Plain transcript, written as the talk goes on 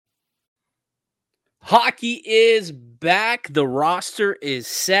Hockey is back. The roster is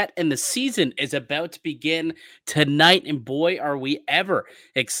set and the season is about to begin tonight. And boy, are we ever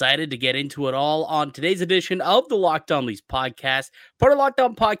excited to get into it all on today's edition of the Locked On Leafs podcast, part of Locked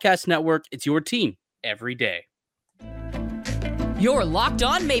On Podcast Network. It's your team every day. You're Locked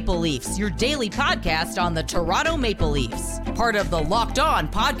On Maple Leafs, your daily podcast on the Toronto Maple Leafs, part of the Locked On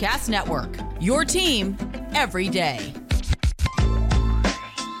Podcast Network. Your team every day.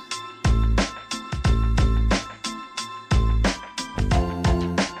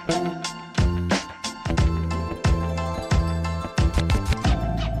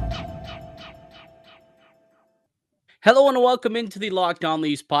 Hello and welcome into the Locked On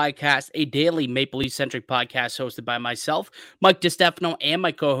Leafs podcast, a daily Maple Leaf-centric podcast hosted by myself, Mike DiStefano, and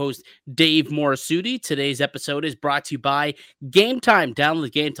my co-host, Dave Morisuti. Today's episode is brought to you by Game Time. Download the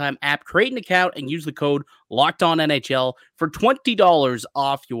Game Time app, create an account, and use the code LOCKEDONNHL for $20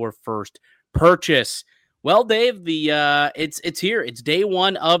 off your first purchase. Well, Dave, it's here. It's day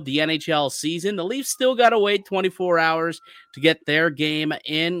one of the NHL season. The Leafs still got to wait 24 hours to get their game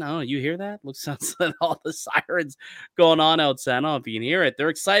in. Oh, you hear that? Sounds like all the sirens going on outside. I don't know if you can hear it. They're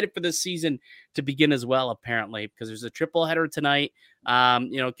excited for this season to begin as well, apparently, because there's a triple header tonight.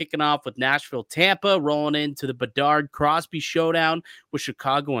 Kicking off with Nashville, Tampa, rolling into the Bedard-Crosby showdown with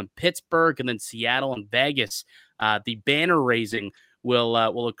Chicago and Pittsburgh, and then Seattle and Vegas. The banner raising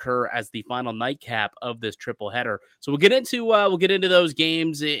will occur as the final nightcap of this triple header. So we'll get into those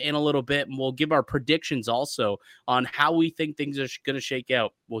games in a little bit, and we'll give our predictions also on how we think things are going to shake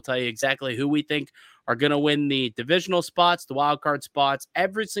out. We'll tell you exactly who we think are going to win the divisional spots, the wild card spots,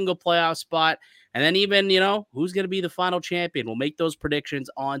 every single playoff spot, and then even, who's going to be the final champion. We'll make those predictions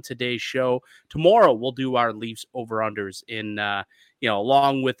on today's show. Tomorrow, we'll do our Leafs over-unders in,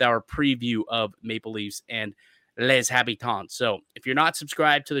 along with our preview of Maple Leafs and Les Habitants. So if you're not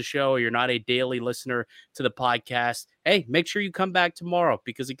subscribed to the show or you're not a daily listener to the podcast, hey, make sure you come back tomorrow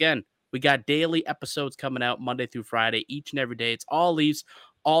because, again, we got daily episodes coming out Monday through Friday, each and every day. It's all Leafs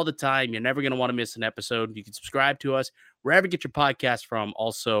all the time. You're never going to want to miss an episode. You can subscribe to us wherever you get your podcast from.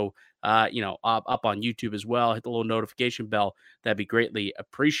 Also, up on YouTube as well. Hit the little notification bell. That'd be greatly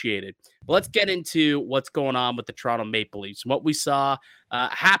appreciated. But let's get into what's going on with the Toronto Maple Leafs. What we saw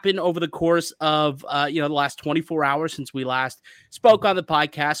happen over the course of, the last 24 hours since we last spoke on the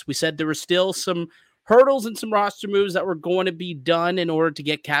podcast. We said there were still some hurdles and some roster moves that were going to be done in order to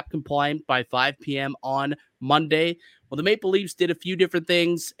get cap compliant by 5 p.m. on Monday. Well, the Maple Leafs did a few different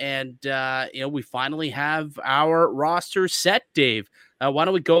things, and, we finally have our roster set, Dave. Why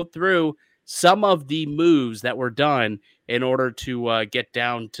don't we go through some of the moves that were done in order to get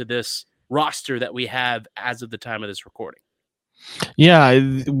down to this roster that we have as of the time of this recording?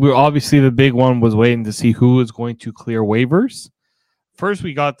 Yeah, we're obviously the big one was waiting to see who was going to clear waivers. First,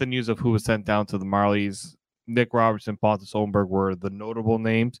 we got the news of who was sent down to the Marlies. Nick Robertson, Pontus Holmberg were the notable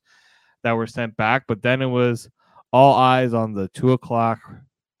names that were sent back, but then it was all eyes on the 2 o'clock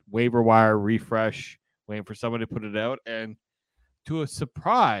waiver wire refresh, waiting for someone to put it out. And to a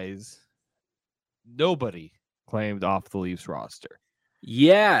surprise, nobody claimed off the Leafs roster.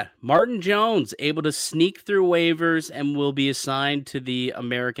 Yeah, Martin Jones able to sneak through waivers and will be assigned to the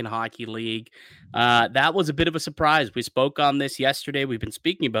American Hockey League. That was a bit of a surprise. We spoke on this yesterday. We've been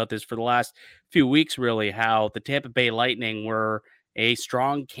speaking about this for the last few weeks, really, how the Tampa Bay Lightning were a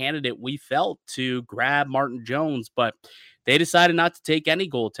strong candidate, we felt, to grab Martin Jones, but they decided not to take any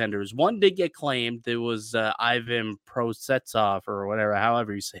goaltenders. One did get claimed. There was Ivan Prosetsov or whatever,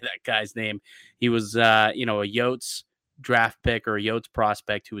 however you say that guy's name. He was, a Yotes draft pick or a Yotes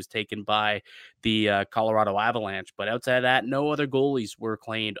prospect who was taken by the Colorado Avalanche. But outside of that, no other goalies were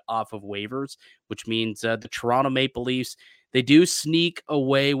claimed off of waivers, which means the Toronto Maple Leafs, they do sneak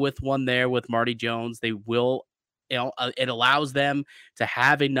away with one there with Marty Jones. They will, it allows them to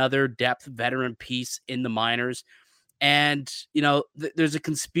have another depth veteran piece in the minors. And, there's a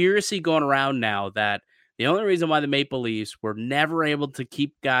conspiracy going around now that the only reason why the Maple Leafs were never able to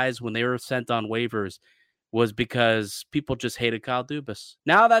keep guys when they were sent on waivers was because people just hated Kyle Dubas.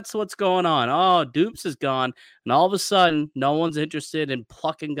 Now that's what's going on. Oh, Dubas is gone. And all of a sudden, no one's interested in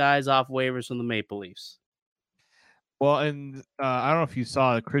plucking guys off waivers from the Maple Leafs. Well, and I don't know if you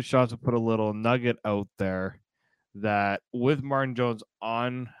saw it, Chris Johnson put a little nugget out there that with Martin Jones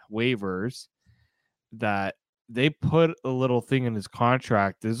on waivers, that they put a little thing in his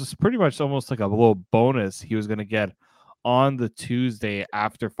contract. This is pretty much almost like a little bonus he was going to get on the Tuesday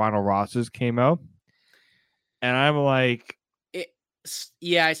after final rosters came out. And I'm like,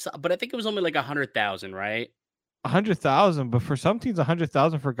 I saw, but I think it was only like 100,000, right? 100,000, but for some teams,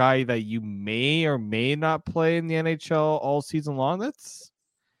 100,000 for a guy that you may or may not play in the NHL all season long. That's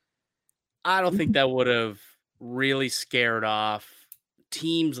I don't think that would have really scared off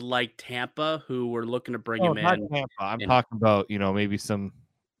teams like Tampa who were looking to bring No, him not in. Tampa. I'm And talking about, maybe some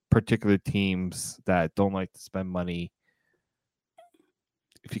particular teams that don't like to spend money,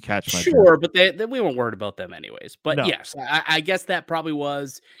 if you catch my drift. sure, but we weren't worried about them anyways. But No. yes, I guess that probably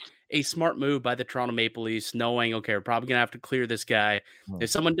was a smart move by the Toronto Maple Leafs, knowing, okay, we're probably going to have to clear this guy. Mm. If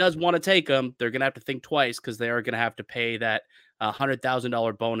someone does want to take him, they're going to have to think twice because they are going to have to pay that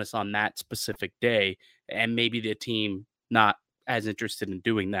 $100,000 bonus on that specific day. And maybe the team not as interested in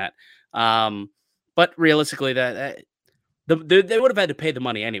doing that. But realistically, they would have had to pay the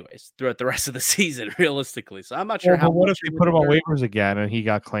money anyways throughout the rest of the season, realistically. So I'm not sure Well, how but what if much they it would put him on hurt. waivers again and he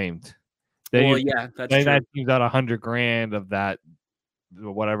got claimed? Well, Then yeah, that's then true. that team's out $100,000 of that,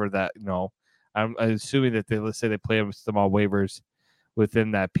 whatever that. No, I'm assuming that let's say they play them on waivers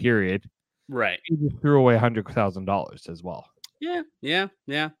within that period. Right. He just threw away $100,000 as well. Yeah,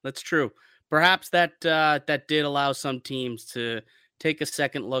 that's true. Perhaps that did allow some teams to take a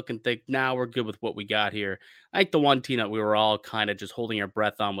second look and think, now we're good with what we got here. I think the one team that we were all kind of just holding our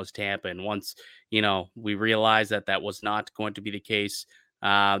breath on was Tampa. And once, we realized that that was not going to be the case,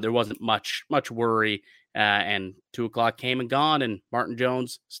 there wasn't much worry. And 2 o'clock came and gone, and Martin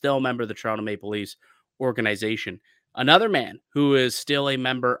Jones, still a member of the Toronto Maple Leafs organization. Another man who is still a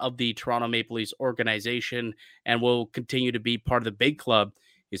member of the Toronto Maple Leafs organization and will continue to be part of the big club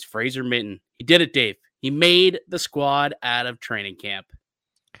is Fraser Minten. He did it, Dave. He made the squad out of training camp.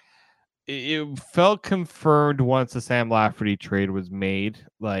 It felt confirmed once the Sam Lafferty trade was made.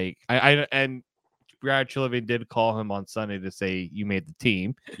 Like and Brad Treliving did call him on Sunday to say you made the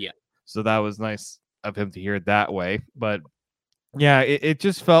team. Yeah. So that was nice of him to hear it that way. But yeah, it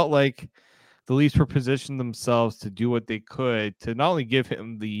just felt like the Leafs were positioning themselves to do what they could to not only give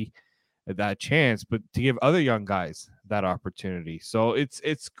him that chance, but to give other young guys that opportunity. So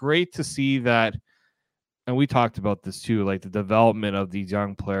it's great to see that. And we talked about this too, like the development of these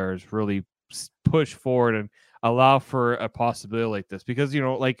young players really push forward and allow for a possibility like this. Because,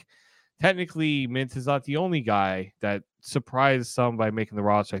 like technically Mint is not the only guy that surprised some by making the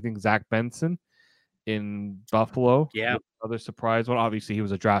roster. I think Zach Benson in Buffalo. Yeah. Other surprise one. Obviously, he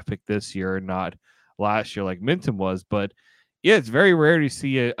was a draft pick this year, not last year like Minton was. But yeah, it's very rare to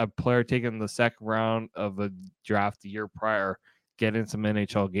see a player taken in the second round of a draft the year prior get in some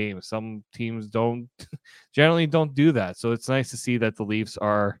NHL games. Some teams generally don't do that. So it's nice to see that the Leafs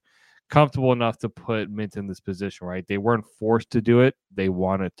are comfortable enough to put Mint in this position, right? They weren't forced to do it. They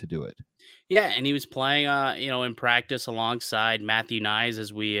wanted to do it. Yeah, and he was playing, in practice alongside Matthew Nyes,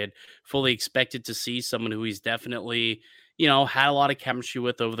 as we had fully expected to see, someone who he's definitely, had a lot of chemistry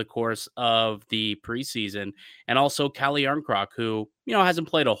with over the course of the preseason. And also Kelly Yarncroc, who, hasn't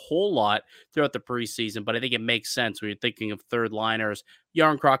played a whole lot throughout the preseason, but I think it makes sense when you're thinking of third liners.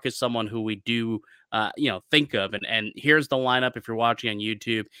 Yarncroc is someone who we do, think of. And here's the lineup, if you're watching on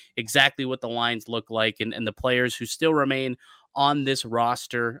YouTube, exactly what the lines look like and the players who still remain on this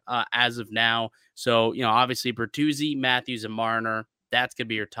roster as of now. So, obviously Bertuzzi, Matthews, and Marner, that's going to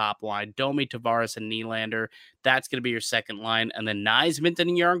be your top line. Domi, Tavares, and Nylander, that's going to be your second line. And then Nyes, Minton,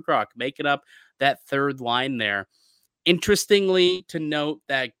 and Yarncroc making up that third line there. Interestingly to note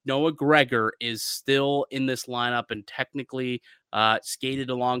that Noah Gregor is still in this lineup and technically skated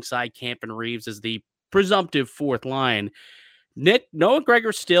alongside Camp and Reeves as the presumptive fourth line. Noah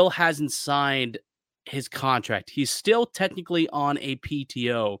Gregor still hasn't signed his contract. He's still technically on a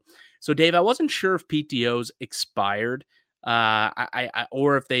PTO. So, Dave, I wasn't sure if PTOs expired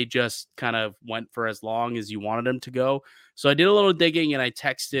or if they just kind of went for as long as you wanted them to go. So I did a little digging and I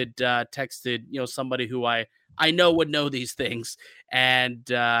texted somebody who I know would know these things. And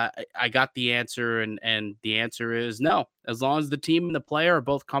I got the answer. And the answer is no. As long as the team and the player are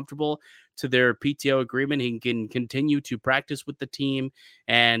both comfortable to their PTO agreement, he can continue to practice with the team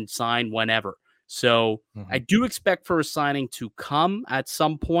and sign whenever. So I do expect for a signing to come at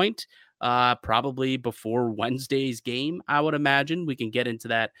some point, probably before Wednesday's game, I would imagine. We can get into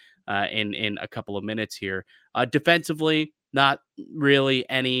that in a couple of minutes here. Defensively, not really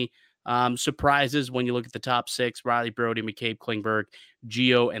any surprises when you look at the top six: Riley Brody, McCabe, Klingberg,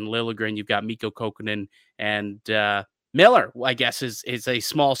 Gio, and Liljegren. You've got Mikko Kokkonen and Miller, I guess, is a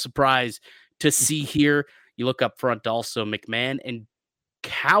small surprise to see here. You look up front also, McMahon and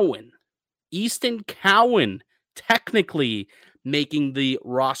Cowan. Easton Cowan technically making the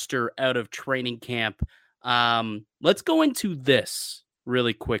roster out of training camp. Let's go into this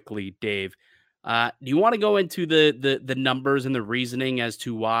really quickly, Dave. Do you want to go into the numbers and the reasoning as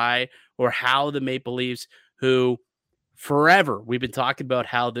to why or how the Maple Leafs, who forever we've been talking about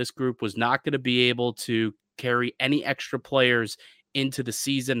how this group was not going to be able to carry any extra players into the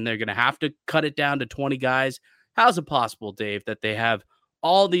season. They're going to have to cut it down to 20 guys. How's it possible, Dave, that they have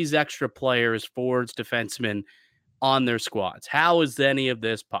all these extra players, forwards, defensemen on their squads? How is any of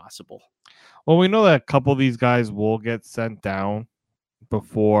this possible? Well, we know that a couple of these guys will get sent down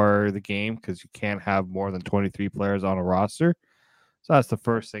before the game because you can't have more than 23 players on a roster. So that's the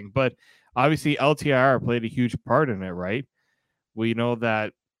first thing. But obviously, LTIR played a huge part in it, right? We know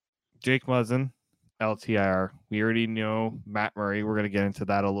that Jake Muzzin, LTIR. We already know Matt Murray. We're going to get into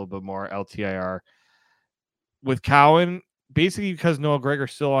that a little bit more, LTIR. With Cowan, basically because Noah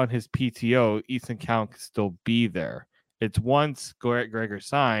Gregor's still on his PTO, Ethan Cowan can still be there. It's once Gregor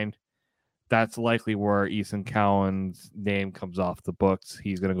signed, that's likely where Ethan Cowan's name comes off the books.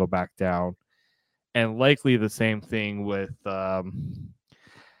 He's going to go back down. And likely the same thing with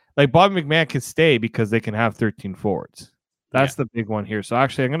like Bobby McMahon can stay because they can have 13 forwards. That's the big one here. So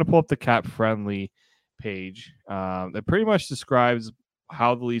actually, I'm going to pull up the cap friendly page. That pretty much describes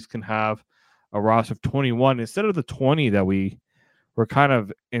how the Leafs can have a roster of 21 instead of the 20 that we were kind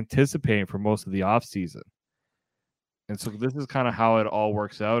of anticipating for most of the offseason. And so this is kind of how it all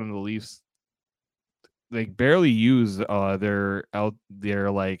works out. And the Leafs, they barely use their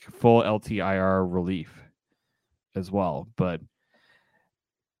like full LTIR relief as well. But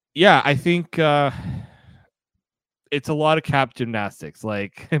yeah, I think it's a lot of cap gymnastics.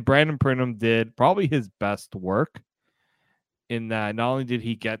 Like Brandon Pridham did probably his best work in that not only did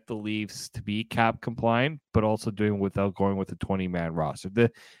he get the Leafs to be cap compliant, but also doing without going with a 20-man roster.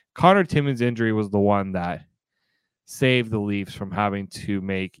 The Connor Timmins injury was the one that saved the Leafs from having to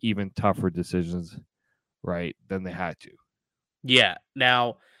make even tougher decisions, right, than they had to. Yeah.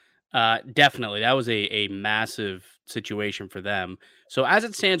 Now, definitely, that was a massive situation for them. So as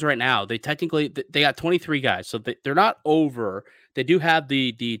it stands right now, they technically they got 23 guys, so they're not over. They do have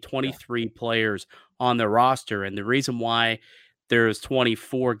the 23 players on their roster, and the reason why there's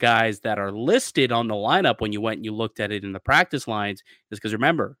 24 guys that are listed on the lineup when you went and you looked at it in the practice lines is because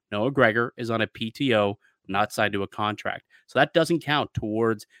remember, Noah Gregor is on a PTO, not signed to a contract, so that doesn't count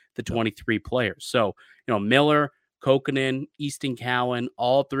towards the 23 players. So Miller, Kokkonen, Easton Cowan,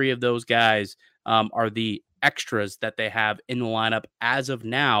 all three of those guys are the extras that they have in the lineup as of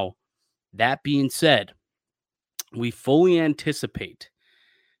now. That being said, we fully anticipate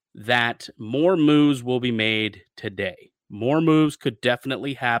that more moves will be made today. More moves could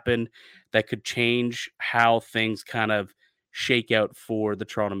definitely happen that could change how things kind of shake out for the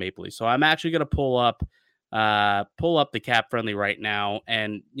Toronto Maple Leafs. So I'm actually going to pull up the cap friendly right now,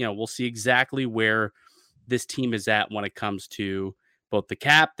 and we'll see exactly where this team is at when it comes to both the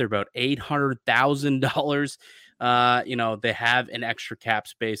cap. They're about $800,000. They have an extra cap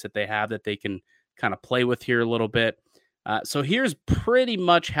space that they have that they can kind of play with here a little bit. So here's pretty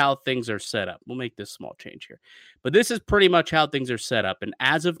much how things are set up. We'll make this small change here, but this is pretty much how things are set up. And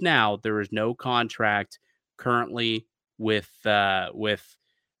as of now, there is no contract currently with Noah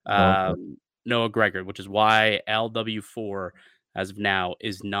Gregor, which is why LW4 as of now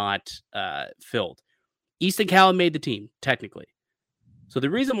is not filled. Easton Cowan made the team, technically. So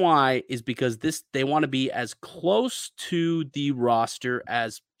the reason why is because they want to be as close to the roster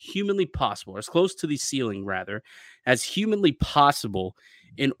as humanly possible, or as close to the ceiling, rather, as humanly possible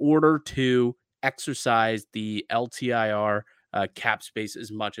in order to exercise the LTIR cap space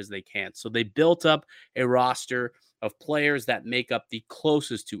as much as they can. So they built up a roster of players that make up the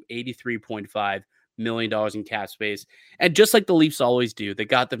closest to $83.5 million in cap space. And just like the Leafs always do, they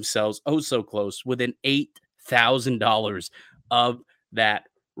got themselves so close within $8,000 of that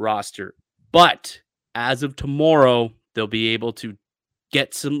roster. But as of tomorrow, they'll be able to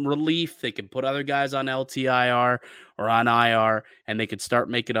get some relief. They can put other guys on LTIR or on IR, and they could start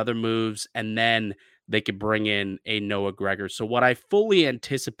making other moves, and then they could bring in a Noah Gregor. So what I fully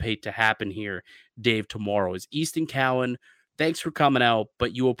anticipate to happen here, Dave, tomorrow is Easton Cowan, thanks for coming out,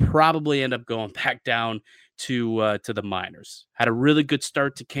 but you will probably end up going back down to the minors. Had a really good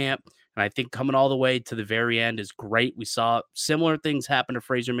start to camp, and I think coming all the way to the very end is great. We saw similar things happen to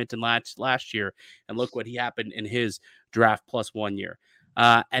Fraser Minton last year, and look what he happened in his draft plus 1 year.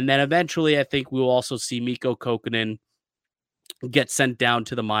 And then eventually, I think we will also see Mikko Kokkonen get sent down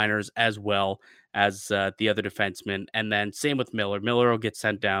to the minors as well as the other defensemen. And then same with Miller. Miller will get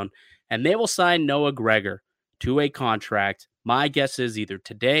sent down, and they will sign Noah Gregor to a contract. My guess is either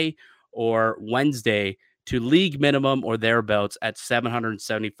today or Wednesday to league minimum or thereabouts at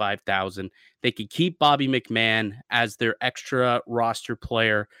 $775,000. They could keep Bobby McMahon as their extra roster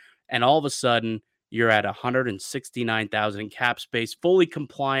player, and all of a sudden you're at $169,000 in cap space, fully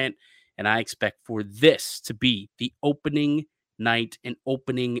compliant. And I expect for this to be the opening night and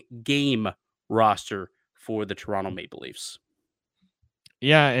opening game roster for the Toronto Maple Leafs.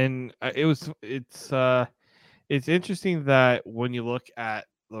 Yeah, and it's interesting that when you look at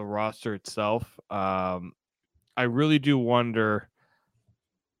the roster itself, I really do wonder.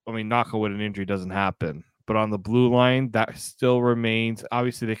 I mean, knock on wood, an injury doesn't happen. But on the blue line, that still remains.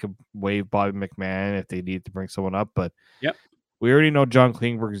 Obviously, they could waive Bobby McMahon if they need to bring someone up. But Yep. we already know John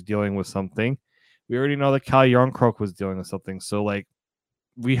Klingberg is dealing with something. We already know that Cal Yarncroke was dealing with something. So, like,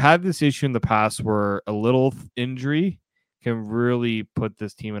 we had this issue in the past where a little injury can really put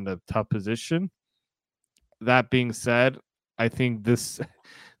this team in a tough position. That being said, I think this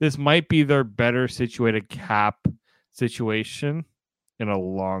might be their better situated cap situation in a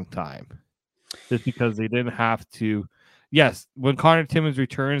long time. Just because they didn't have to. Yes, when Connor Timmins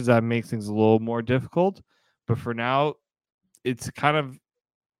returns, that makes things a little more difficult. But for now, it's kind of.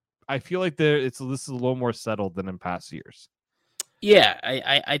 I feel like this is a little more settled than in past years. Yeah,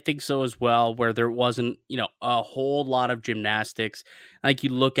 I think so as well, where there wasn't, a whole lot of gymnastics. Like you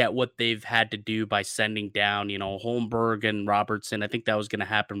look at what they've had to do by sending down, Holmberg and Robertson. I think that was going to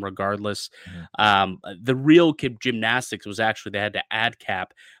happen regardless. Mhm. The real gymnastics was actually they had to add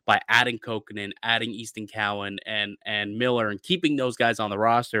cap by adding Kokkonen, adding Easton Cowan and Miller, and keeping those guys on the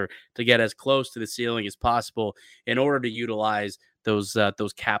roster to get as close to the ceiling as possible in order to utilize those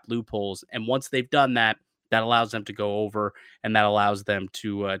cap loopholes. And once they've done that, that allows them to go over, and that allows them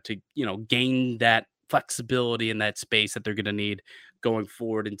to gain that flexibility in that space that they're going to need going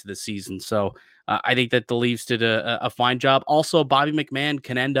forward into the season. So I think that the Leafs did a fine job. Also, Bobby McMahon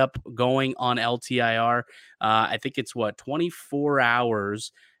can end up going on LTIR. I think it's 24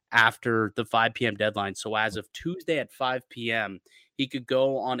 hours after the 5 p.m. deadline. So as of Tuesday at 5 p.m., he could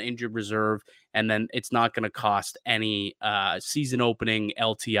go on injured reserve, and then it's not going to cost any season opening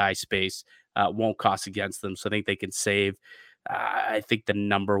LTI space. Won't cost against them. So I think they can save. I think the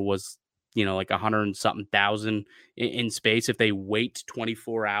number was, like 100 and something thousand in space if they wait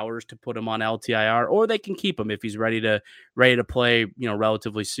 24 hours to put him on LTIR, or they can keep him if he's ready to play,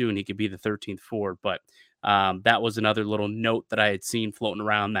 relatively soon. He could be the 13th forward. But that was another little note that I had seen floating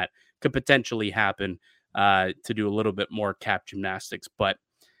around that could potentially happen to do a little bit more cap gymnastics. But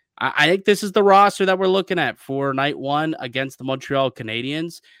I think this is the roster that we're looking at for night one against the Montreal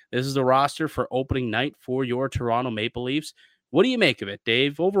Canadiens. This is the roster for opening night for your Toronto Maple Leafs. What do you make of it,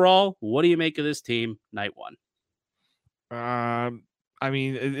 Dave? Overall, what do you make of this team night one? I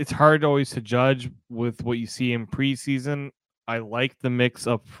mean, it's hard always to judge with what you see in preseason. I like the mix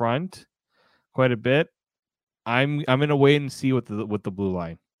up front quite a bit. I'm gonna wait and see with the blue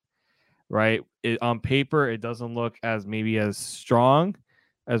line. Right, on paper, it doesn't look as maybe as strong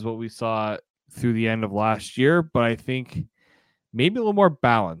as what we saw through the end of last year, but I think maybe a little more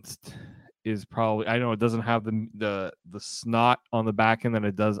balanced is probably. I know it doesn't have the snot on the back end than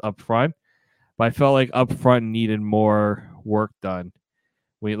it does up front, but I felt like up front needed more work done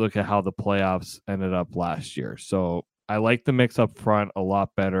when you look at how the playoffs ended up last year. So I like the mix up front a lot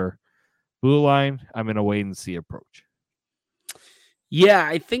better. Blue line, I'm in a wait and see approach. Yeah,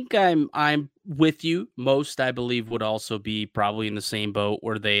 I think I'm with you. Most, I believe, would also be probably in the same boat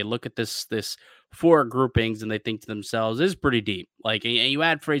where they look at this four groupings and they think to themselves, "This is pretty deep." Like, and you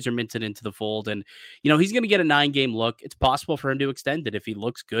add Fraser Minton into the fold, and he's going to get a 9-game look. It's possible for him to extend it if he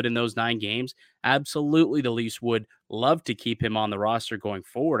looks good in those 9 games. Absolutely, the Leafs would love to keep him on the roster going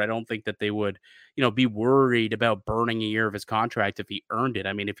forward. I don't think that they would, be worried about burning a year of his contract if he earned it.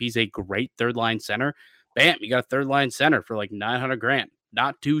 I mean, if he's a great third line center, bam, you got a third line center for like $900,000.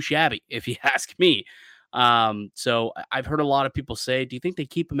 Not too shabby, if you ask me. So I've heard a lot of people say, do you think they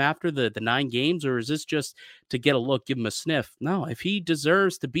keep him after the 9 games, or is this just to get a look, give him a sniff? No, if he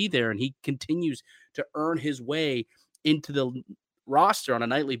deserves to be there and he continues to earn his way into the roster on a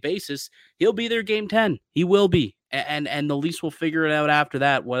nightly basis, he'll be there game 10. He will be. And the Leafs will figure it out after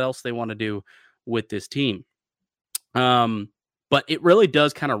that, what else they want to do with this team. But it really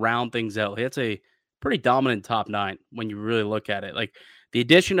does kind of round things out. It's a pretty dominant top 9 when you really look at it. Like, the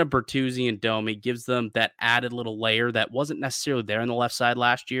addition of Bertuzzi and Domi gives them that added little layer that wasn't necessarily there on the left side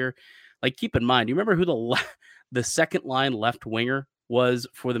last year. Like, keep in mind, you remember who the second line left winger was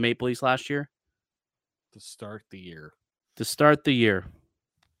for the Maple Leafs last year? To start the year.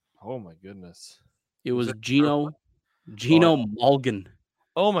 Oh my goodness. It was Gino Malgin.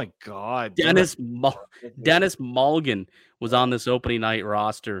 Oh my God. Dennis Malgin was on this opening night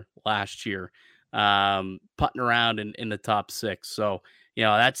roster last year, putting around in the top 6. So,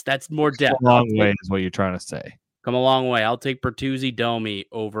 that's more depth. A long way is what you're trying to say. Come a long way. I'll take Bertuzzi, Domi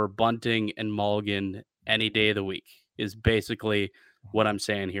over Bunting and Malgin any day of the week is basically what I'm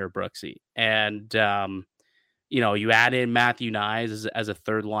saying here, Brooksy. And, you add in Matthew Nyes as a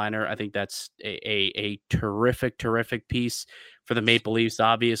third liner. I think that's a terrific piece for the Maple Leafs.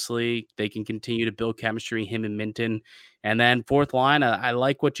 Obviously, they can continue to build chemistry, him and Minton. And then fourth line, I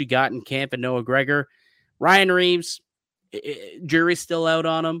like what you got in Camp and Noah Gregor. Ryan Reeves, jury's still out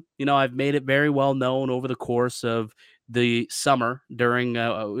on him. I've made it very well known over the course of the summer during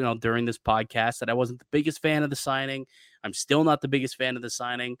this podcast that I wasn't the biggest fan of the signing. I'm still not the biggest fan of the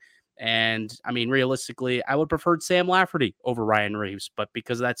signing. And I mean, realistically, I would prefer Sam Lafferty over Ryan Reeves, but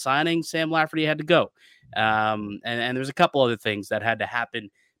because of that signing, Sam Lafferty had to go. And there's a couple other things that had to happen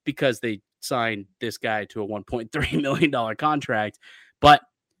because they signed this guy to a $1.3 million contract, but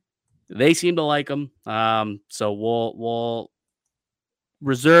they seem to like him. So we'll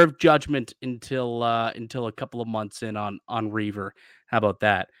reserve judgment until a couple of months in on Reaver. How about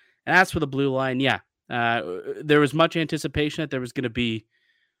that? And as for the blue line, there was much anticipation that there was going to be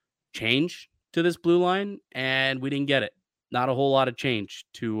change to this blue line, and we didn't get it. Not a whole lot of change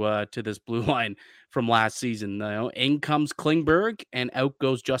to this blue line from last season. In comes Klingberg and out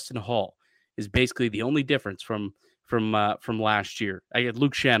goes Justin Hall is basically the only difference from last year. I get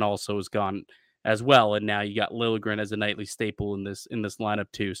Luke Shen also is gone as well, and now you got Liljegren as a nightly staple in this lineup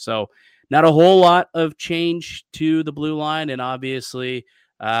too. So not a whole lot of change to the blue line, and obviously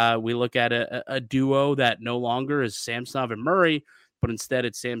we look at a duo that no longer is Samsonov and Murray, but instead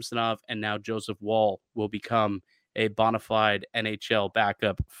it's Samsonov and now Joseph Woll will become a bona fide NHL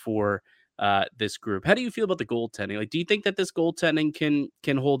backup for this group. How do you feel about the goaltending? Like, do you think that this goaltending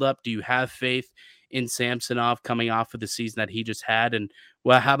can hold up? Do you have faith in Samsonov coming off of the season that he just had? And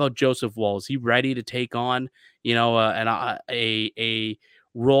well, how about Joseph Woll? Is he ready to take on, a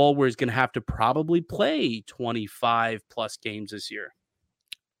role where he's going to have to probably play 25 plus games this year?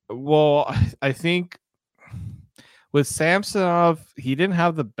 Well, I think with Samsonov, he didn't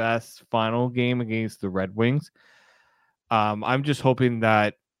have the best final game against the Red Wings. I'm just hoping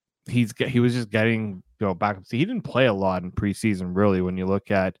that he was just getting back up. He didn't play a lot in preseason, really, when you look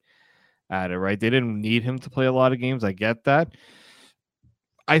at it, right? They didn't need him to play a lot of games. I get that.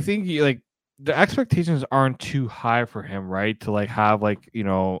 I think the expectations aren't too high for him, right? To have a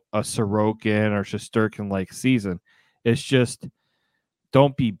Sorokin or Shesterkin season. It's just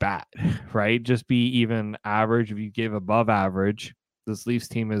don't be bad, right? Just be even average. If you give above average, this Leafs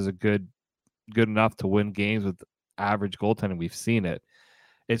team is good enough to win games with average goaltending. We've seen it.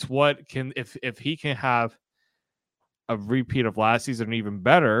 It's if he can have a repeat of last season or even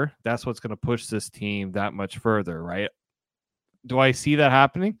better, that's what's going to push this team that much further, right? Do I see that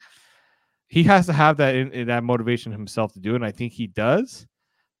happening? He has to have that in that motivation himself to do it, and I think he does.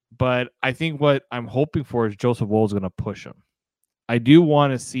 But I think what I'm hoping for is Joseph Woll is going to push him. I do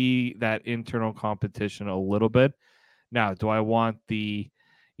want to see that internal competition a little bit. Now, do I want the,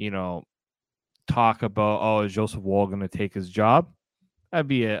 talk about, is Joseph Woll going to take his job? That'd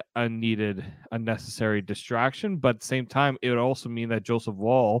be a unneeded, unnecessary distraction. But at the same time, it would also mean that Joseph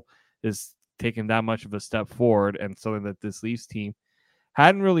Woll is taking that much of a step forward, and something that this Leafs team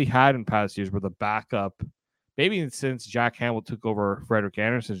hadn't really had in past years, where the backup, maybe since Jack Campbell took over Frederik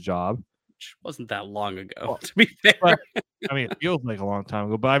Andersen's job. Which wasn't that long ago, to be fair. But, it feels like a long time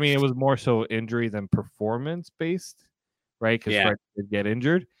ago. But, it was more so injury than performance-based, right? Because Fred did get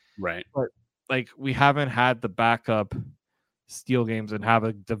injured. Right. But, we haven't had the backup steal games and have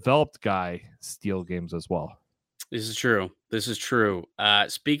a developed guy steal games as well. This is true.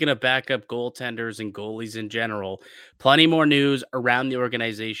 Speaking of backup goaltenders and goalies in general, plenty more news around the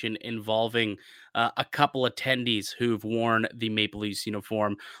organization involving a couple attendees who've worn the Maple Leafs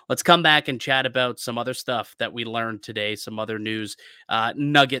uniform. Let's come back and chat about some other stuff that we learned today, some other news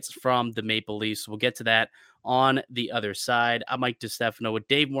nuggets from the Maple Leafs. We'll get to that on the other side. I'm Mike DiStefano with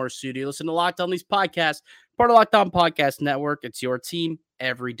Dave Morris Studio. Listen to Locked On Leafs podcast, part of Locked On Podcast Network. It's your team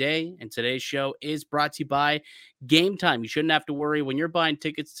every day, and today's show is brought to you by Game Time. You shouldn't have to worry when you're buying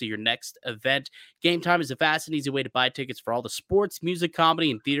tickets to your next event. Game Time is a fast and easy way to buy tickets for all the sports, music, comedy,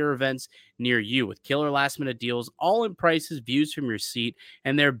 and theater events near you. With killer last-minute deals, all-in prices, views from your seat,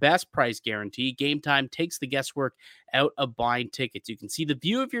 and their best price guarantee, Game Time takes the guesswork out of buying tickets. You can see the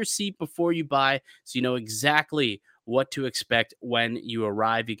view of your seat before you buy, so you know exactly what to expect when you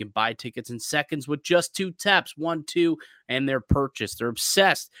arrive. You can buy tickets in seconds with just 2 taps, 1, 2, and they're purchased. They're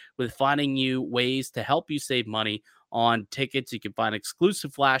obsessed with finding you ways to help you save money on tickets. You can find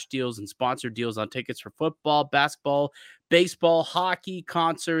exclusive flash deals and sponsored deals on tickets for football, basketball, baseball, hockey,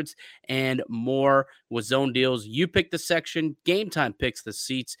 concerts, and more. With zone deals, you pick the section. Game Time picks the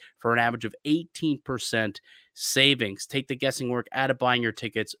seats for an average of 18% savings. Take the guessing work out of buying your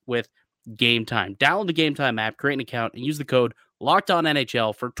tickets with Game Time. Download the Game Time app, create an account, and use the code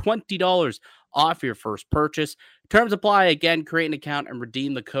LOCKEDONNHL for $20 off your first purchase. Terms apply. Again, create an account and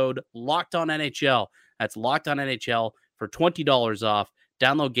redeem the code LOCKEDONNHL. That's LOCKEDONNHL for $20 off.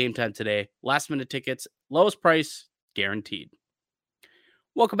 Download Game Time today. Last minute tickets, lowest price guaranteed.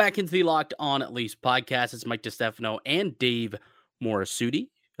 Welcome back into the Locked On Leafs podcast. It's Mike DiStefano and Dave Morasuti.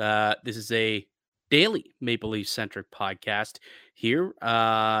 This is a daily Maple Leaf centric podcast here.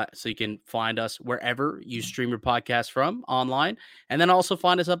 So you can find us wherever you stream your podcast from online, and then also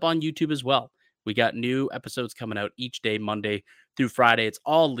find us up on YouTube as well. We got new episodes coming out each day, Monday through Friday. It's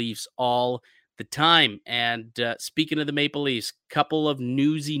all Leafs all the time. And speaking of the Maple Leafs, couple of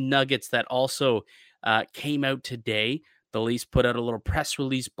newsy nuggets that also came out today. The Leafs put out a little press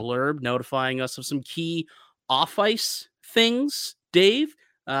release blurb notifying us of some key off-ice things. Dave,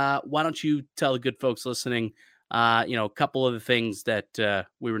 why don't you tell the good folks listening, a couple of the things that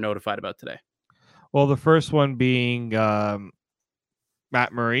we were notified about today? Well, the first one being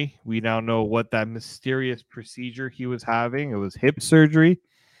Matt Murray. We now know what that mysterious procedure he was having. It was hip surgery.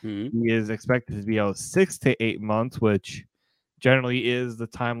 Mm-hmm. He is expected to be out 6 to 8 months, which generally is the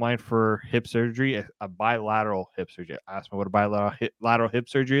timeline for hip surgery, a bilateral hip surgery. Ask me what a bilateral hip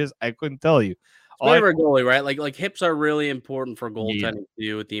surgery is. I couldn't tell you. For a goalie, right? Like hips are really important for goaltending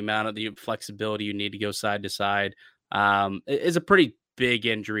too, with the amount of the flexibility you need to go side to side. It's a pretty big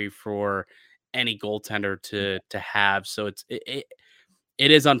injury for any goaltender to have. So it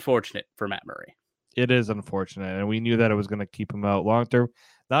is unfortunate for Matt Murray. It is unfortunate, and we knew that it was going to keep him out long term.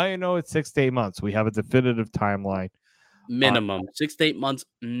 Now you know it's 6 to 8 months. We have a definitive timeline. Minimum 6 to 8 months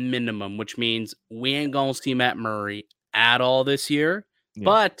minimum, which means we ain't gonna see Matt Murray at all this year. Yeah.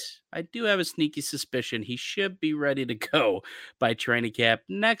 But I do have a sneaky suspicion he should be ready to go by training camp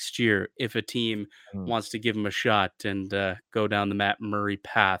next year if a team wants to give him a shot and go down the Matt Murray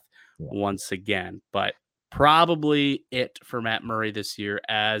path once again. But probably it for Matt Murray this year,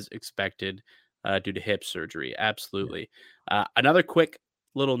 as expected, due to hip surgery. Absolutely. Another quick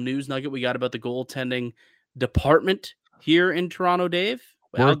little news nugget we got about the goaltending department here in Toronto, Dave.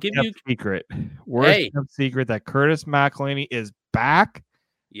 I'll give you secret. Secret that Curtis McElhinney is back.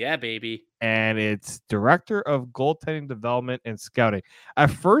 Yeah, baby. And it's director of goaltending development and scouting.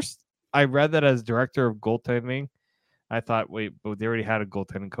 At first, I read that as director of goaltending. I thought, wait, but they already had a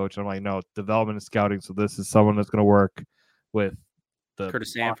goaltending coach. I'm like, no, development and scouting. So this is someone that's going to work with the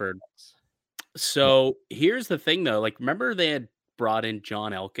Curtis Sanford. So here's the thing, though. Like, remember they had brought in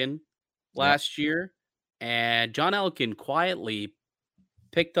John Elkin last year? And John Elkin quietly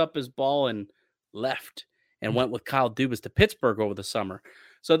picked up his ball and left and went with Kyle Dubas to Pittsburgh over the summer.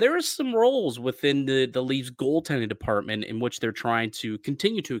 So there are some roles within the Leafs goaltending department in which they're trying to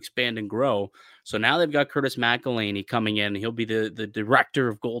continue to expand and grow. So now they've got Curtis McElhinney coming in. He'll be the director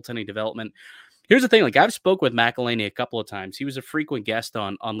of goaltending development. Here's the thing. Like, I've spoke with McElhinney a couple of times. He was a frequent guest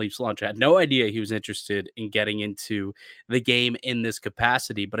on Leafs Lunch. I had no idea he was interested in getting into the game in this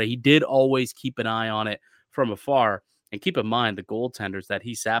capacity, but he did always keep an eye on it from afar. And keep in mind the goaltenders that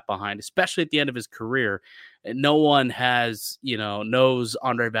he sat behind, especially at the end of his career. No one knows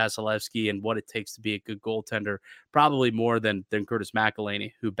Andrei Vasilevsky and what it takes to be a good goaltender, probably more than Curtis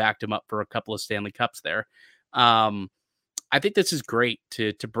McElhinney, who backed him up for a couple of Stanley Cups there. I think this is great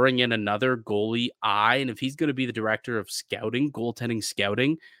to bring in another goalie eye. And if he's going to be the director of scouting, goaltending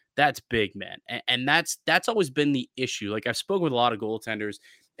scouting, that's big, man. And that's always been the issue. Like, I've spoken with a lot of goaltenders,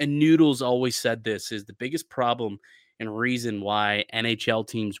 and Noodles always said this is the biggest problem and reason why NHL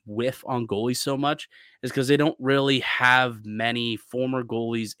teams whiff on goalies so much is because they don't really have many former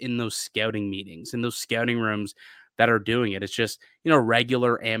goalies in those scouting meetings, in those scouting rooms that are doing it. It's just,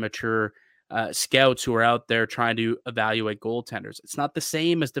 regular amateur scouts who are out there trying to evaluate goaltenders. It's not the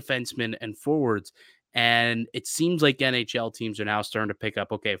same as defensemen and forwards. And it seems like NHL teams are now starting to pick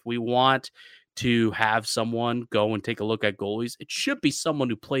up, okay, if we want to have someone go and take a look at goalies, it should be someone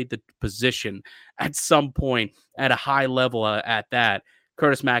who played the position at some point at a high level at that.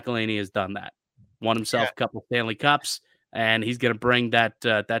 Curtis McElhinney has done that. Won himself a couple of Stanley Cups, and he's going to bring that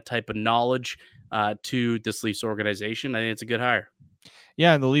type of knowledge to this Leafs organization. I think it's a good hire.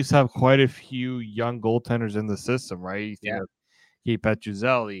 Yeah, and the Leafs have quite a few young goaltenders in the system, right? You think of Keith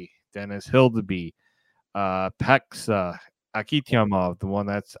Petruzzelli, Dennis Hildeby, Peksa, Akitiamov, the one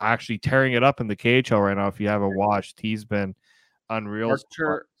that's actually tearing it up in the KHL right now. If you haven't watched, he's been unreal.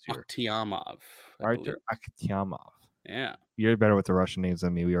 Artur Akitiamov. Yeah. You're better with the Russian names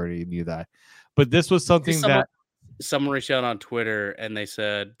than me. We already knew that. But this was something someone reached out on Twitter, and they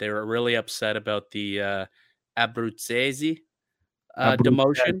said they were really upset about the Abruzzese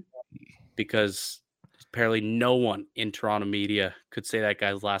demotion because apparently no one in Toronto media could say that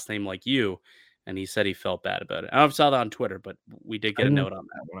guy's last name like you. And he said he felt bad about it. I don't know if you saw that on Twitter, but we did get a note on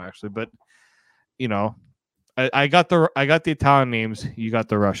that one actually. But I got the Italian names. You got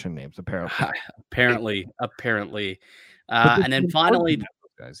the Russian names, apparently. apparently. And then finally,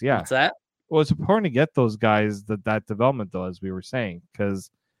 guys, yeah. what's that? Well, it's important to get those guys that development though, as we were saying,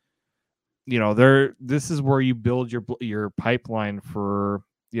 because this is where you build your pipeline for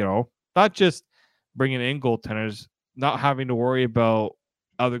not just bringing in goaltenders, not having to worry about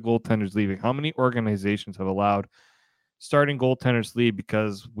other goaltenders leaving. How many organizations have allowed starting goaltenders leave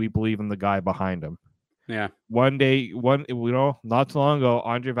because we believe in the guy behind him? Yeah. Not too long ago,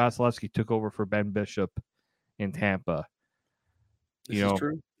 Andre Vasilevsky took over for Ben Bishop in Tampa. This is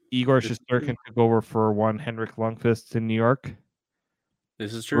true. Igor Shesterkin took over for one Henrik Lundqvist in New York.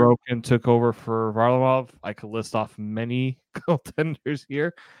 This is true. Sorokin took over for Varlamov. I could list off many goaltenders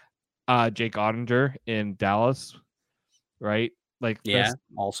here. Jake Ottinger in Dallas, right?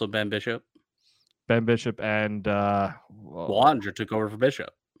 Also Ben Bishop. Ben Bishop and Ottinger took over for Bishop.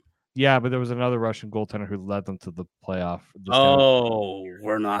 Yeah, but there was another Russian goaltender who led them to the playoff.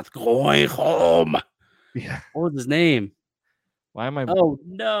 We're not going home. Yeah. What was his name? Why am I? Oh,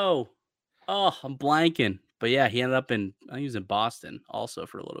 no. Oh, I'm blanking. But yeah, he ended up I think he was in Boston also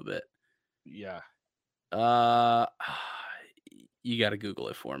for a little bit. Yeah. You got to Google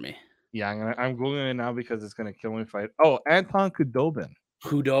it for me. Yeah, I'm Googling it now because it's going to kill me if I... Oh, Anton Khudobin.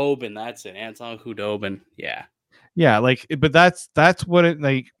 Khudobin, that's it. Anton Khudobin. Yeah. Yeah, but that's what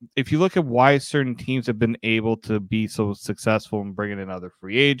it, if you look at why certain teams have been able to be so successful in bringing in other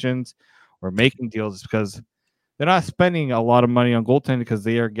free agents or making deals, is because they're not spending a lot of money on goaltending, because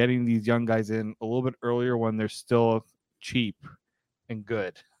they are getting these young guys in a little bit earlier when they're still cheap and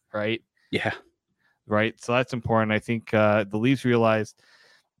good, right? Yeah. Right. So that's important. I think the Leafs realized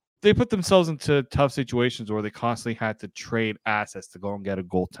they put themselves into tough situations where they constantly had to trade assets to go and get a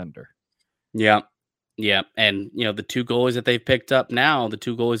goaltender. Yeah. Yeah. And, the two goalies that they've picked up now, the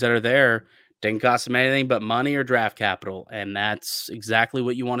two goalies that are there, didn't cost them anything but money or draft capital. And that's exactly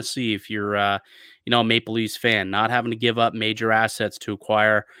what you want to see if you're, a Maple Leafs fan, not having to give up major assets to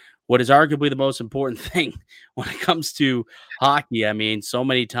acquire what is arguably the most important thing when it comes to hockey. I mean, so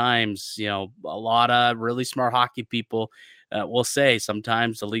many times, a lot of really smart hockey people will say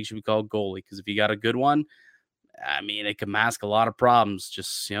sometimes the league should be called goalie, because if you got a good one, I mean, it can mask a lot of problems.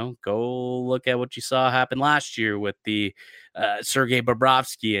 Just, go look at what you saw happen last year with the Sergei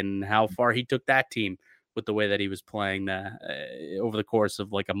Bobrovsky and how far he took that team with the way that he was playing over the course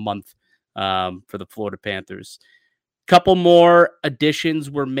of like a month for the Florida Panthers. Couple more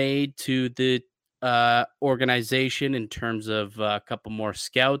additions were made to the organization in terms of a couple more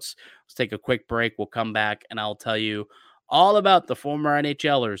scouts. Let's take a quick break. We'll come back and I'll tell you all about the former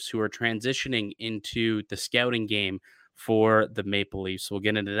NHLers who are transitioning into the scouting game for the Maple Leafs. We'll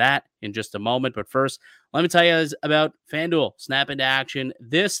get into that in just a moment. But first, let me tell you about FanDuel. Snap into action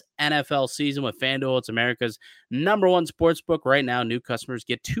this NFL season with FanDuel. It's America's #1 sportsbook. Right now, new customers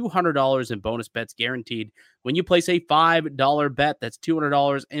get $200 in bonus bets guaranteed when you place a $5 bet. That's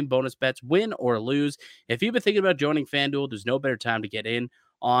 $200 in bonus bets, win or lose. If you've been thinking about joining FanDuel, there's no better time to get in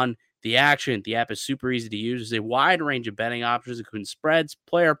on the action. The app is super easy to use. There's a wide range of betting options, including spreads,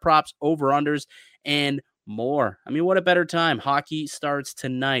 player props, over-unders, and more. I mean, what a better time. Hockey starts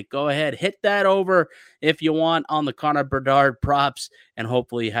tonight. Go ahead, hit that over if you want on the Connor Bedard props, and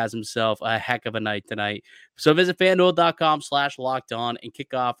hopefully he has himself a heck of a night tonight. So visit FanDuel.com/lockedon and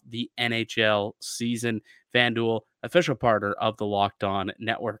kick off the NHL season. FanDuel, official partner of the Locked On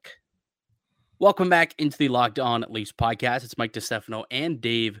Network. Welcome back into the Locked On Leafs podcast. It's Mike DiStefano and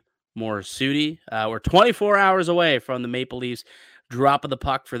Dave Morassutti. We're 24 hours away from the Maple Leafs drop of the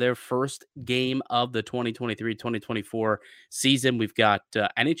puck for their first game of the 2023-2024 season. We've got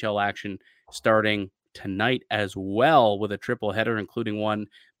NHL action starting tonight as well, with a triple header, including one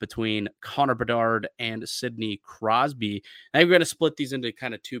between Connor Bedard and Sidney Crosby. I think we're going to split these into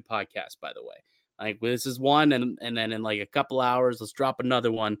kind of two podcasts, by the way. I think this is one, and then in like a couple hours, let's drop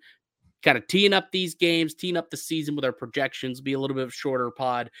another one, kind of teeing up these games, teeing up the season with our projections. Be a little bit of a shorter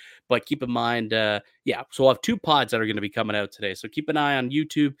pod, but keep in mind, so we'll have two pods that are going to be coming out today. So keep an eye on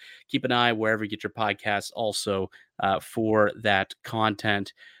YouTube, keep an eye wherever you get your podcasts also for that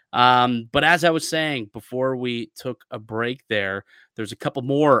content. But as I was saying before we took a break there's a couple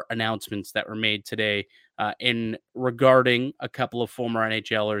more announcements that were made today in regarding a couple of former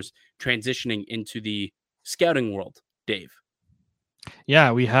NHLers transitioning into the scouting world. Dave.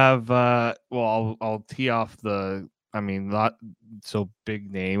 Yeah, we have. I'll tee off not so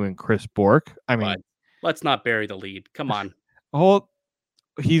big name, and Chris Bourque. Let's not bury the lead. Come on.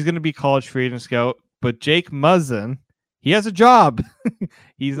 He's going to be college free agent scout, but Jake Muzzin, he has a job.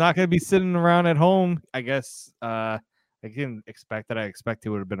 He's not going to be sitting around at home. I guess I didn't expect that. I expect he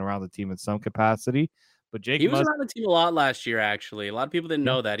would have been around the team in some capacity. But he was around the team a lot last year. Actually, a lot of people didn't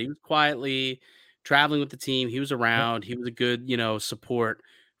know that he was quietly traveling with the team. He was around. He was a good, support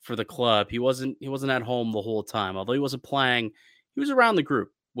for the club. He wasn't at home the whole time. Although he wasn't playing, he was around the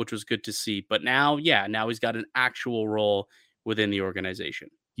group, which was good to see. But now, yeah, now he's got an actual role within the organization.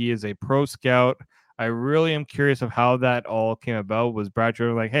 He is a pro scout. I really am curious of how that all came about. Was Brad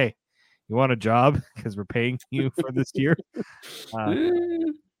Jones like, hey, you want a job because we're paying you for this year?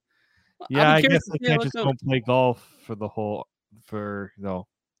 Yeah, I guess I can't just go play golf for the whole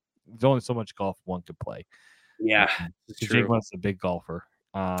there's only so much golf one could play. Yeah, Jake was a big golfer.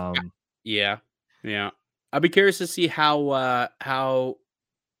 Yeah. I'd be curious to see how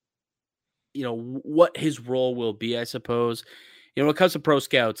what his role will be, I suppose. When it comes to pro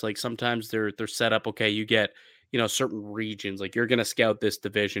scouts, like sometimes they're set up, okay, you get, certain regions, like you're going to scout this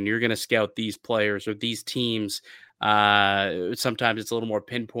division, you're going to scout these players or these teams. Sometimes it's a little more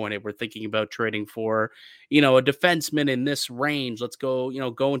pinpointed. We're thinking about trading for, a defenseman in this range. Let's go,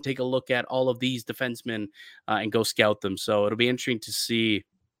 go and take a look at all of these defensemen and go scout them. So it'll be interesting to see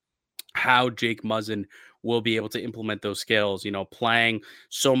how Jake Muzzin will be able to implement those skills, playing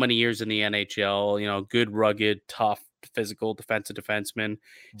so many years in the NHL, good, rugged, tough, physical defensive defenseman,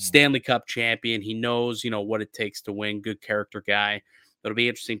 Stanley Cup champion. He knows, what it takes to win, good character guy. It'll be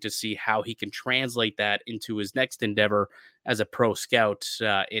interesting to see how he can translate that into his next endeavor as a pro scout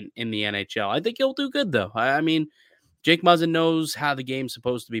in the NHL. I think he'll do good, though. I mean, Jake Muzzin knows how the game's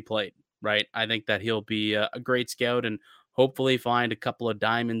supposed to be played, right? I think that he'll be a great scout and hopefully find a couple of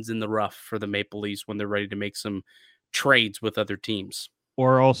diamonds in the rough for the Maple Leafs when they're ready to make some trades with other teams.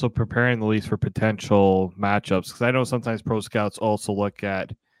 Or also preparing the Leafs for potential matchups. Because I know sometimes pro scouts also look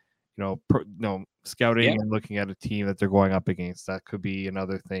at, scouting and looking at a team that they're going up against. That could be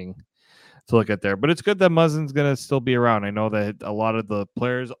another thing to look at there. But it's good that Muzzin's going to still be around. I know that a lot of the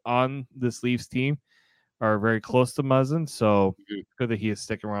players on this Leafs team are very close to Muzzin. So good that he is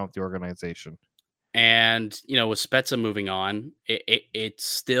sticking around with the organization. And, with Spezza moving on, it's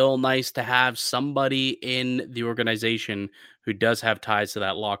still nice to have somebody in the organization who does have ties to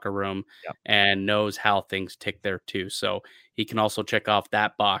that locker room and knows how things tick there too. So he can also check off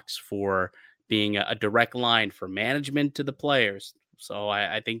that box for being a direct line for management to the players. So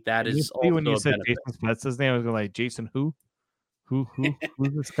I think that is also when you said benefit. Jason Spezza's name, I was like, Jason who? Who's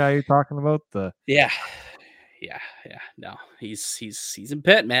this guy you're talking about? Yeah. No, he's in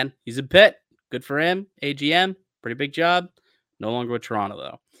Pitt, man. He's in Pitt. Good for him. AGM, pretty big job. No longer with Toronto,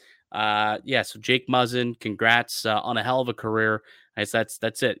 though. So Jake Muzzin, congrats on a hell of a career. I guess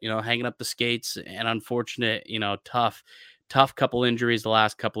that's it. Hanging up the skates, and unfortunate, tough couple injuries the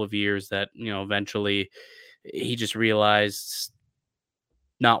last couple of years that, eventually he just realized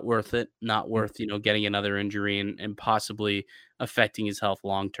not worth it, not worth, getting another injury and possibly affecting his health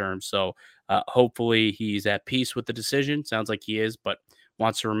long term. So hopefully he's at peace with the decision. Sounds like he is, but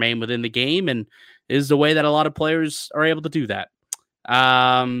wants to remain within the game and is the way that a lot of players are able to do that.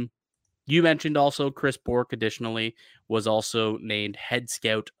 You mentioned also Chris Bourque, additionally, was also named head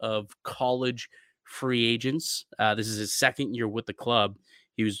scout of college free agents. This is his second year with the club.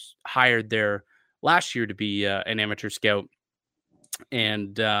 He was hired there last year to be an amateur scout.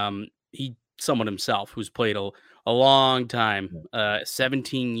 And he someone himself who's played a long time,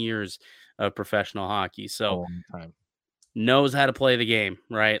 17 years of professional hockey. So knows how to play the game,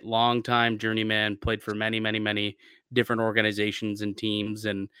 right? Long time journeyman, played for many, many, many different organizations and teams.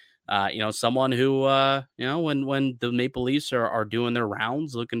 And, someone who, when the Maple Leafs are doing their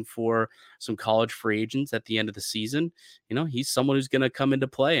rounds, looking for some college free agents at the end of the season, he's someone who's going to come into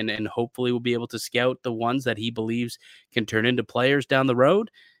play and hopefully will be able to scout the ones that he believes can turn into players down the road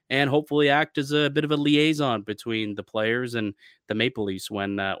and hopefully act as a bit of a liaison between the players and the Maple Leafs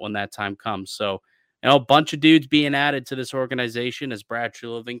when that time comes. So, a bunch of dudes being added to this organization as Brad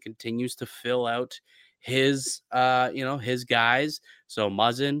Treliving continues to fill out his guys. So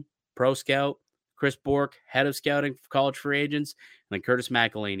Muzzin, pro scout, Chris Bourque, head of scouting for college free agents, and then Curtis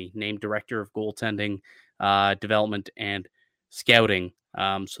McElhinney, named director of goaltending, development, and scouting.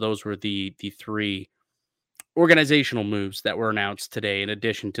 So those were the three organizational moves that were announced today, in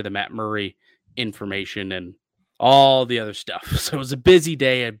addition to the Matt Murray information and all the other stuff. So it was a busy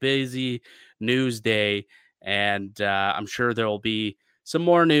day, a busy news day, and I'm sure there will be some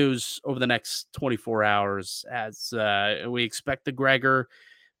more news over the next 24 hours as we expect the Gregor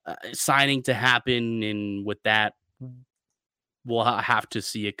signing to happen, and with that, we'll have to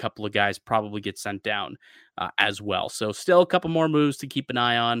see a couple of guys probably get sent down as well. So still a couple more moves to keep an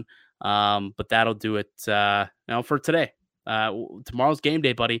eye on, but that'll do it for today. Tomorrow's game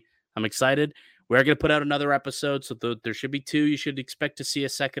day, buddy. I'm excited. we're going to put out another episode. So there should be 2. You should expect to see a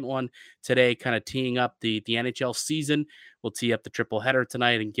second one today, kind of teeing up the NHL season. We'll tee up the triple header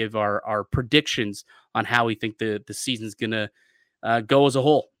tonight and give our predictions on how we think the season's going to go as a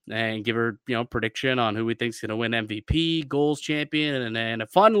whole, and give her, prediction on who we think is going to win MVP, goals champion, and a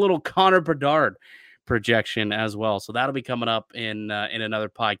fun little Connor Bedard projection as well. So that'll be coming up in another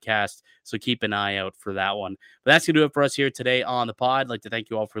podcast. So keep an eye out for that one. But that's going to do it for us here today on the pod. I'd like to thank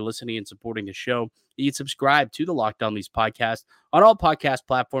you all for listening and supporting the show. You can subscribe to the Locked On Leafs podcast on all podcast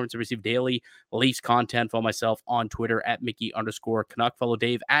platforms to receive daily Leafs content. Follow myself on Twitter at Mickey_Canuck. Follow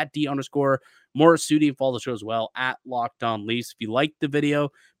Dave at D_Morasudi, and follow the show as well at Locked On Leafs. If you liked the video,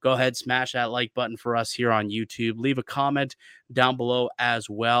 go ahead, smash that like button for us here on YouTube. Leave a comment down below as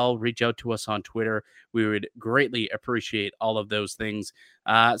well. Reach out to us on Twitter. We would greatly appreciate all of those things.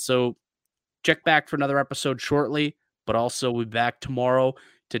 So check back for another episode shortly, but also we'll be back tomorrow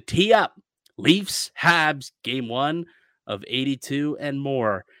to tee up Leafs Habs Game 1 of 82 and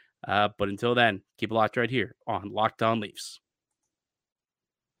more. But until then, keep it locked right here on Locked On Leafs.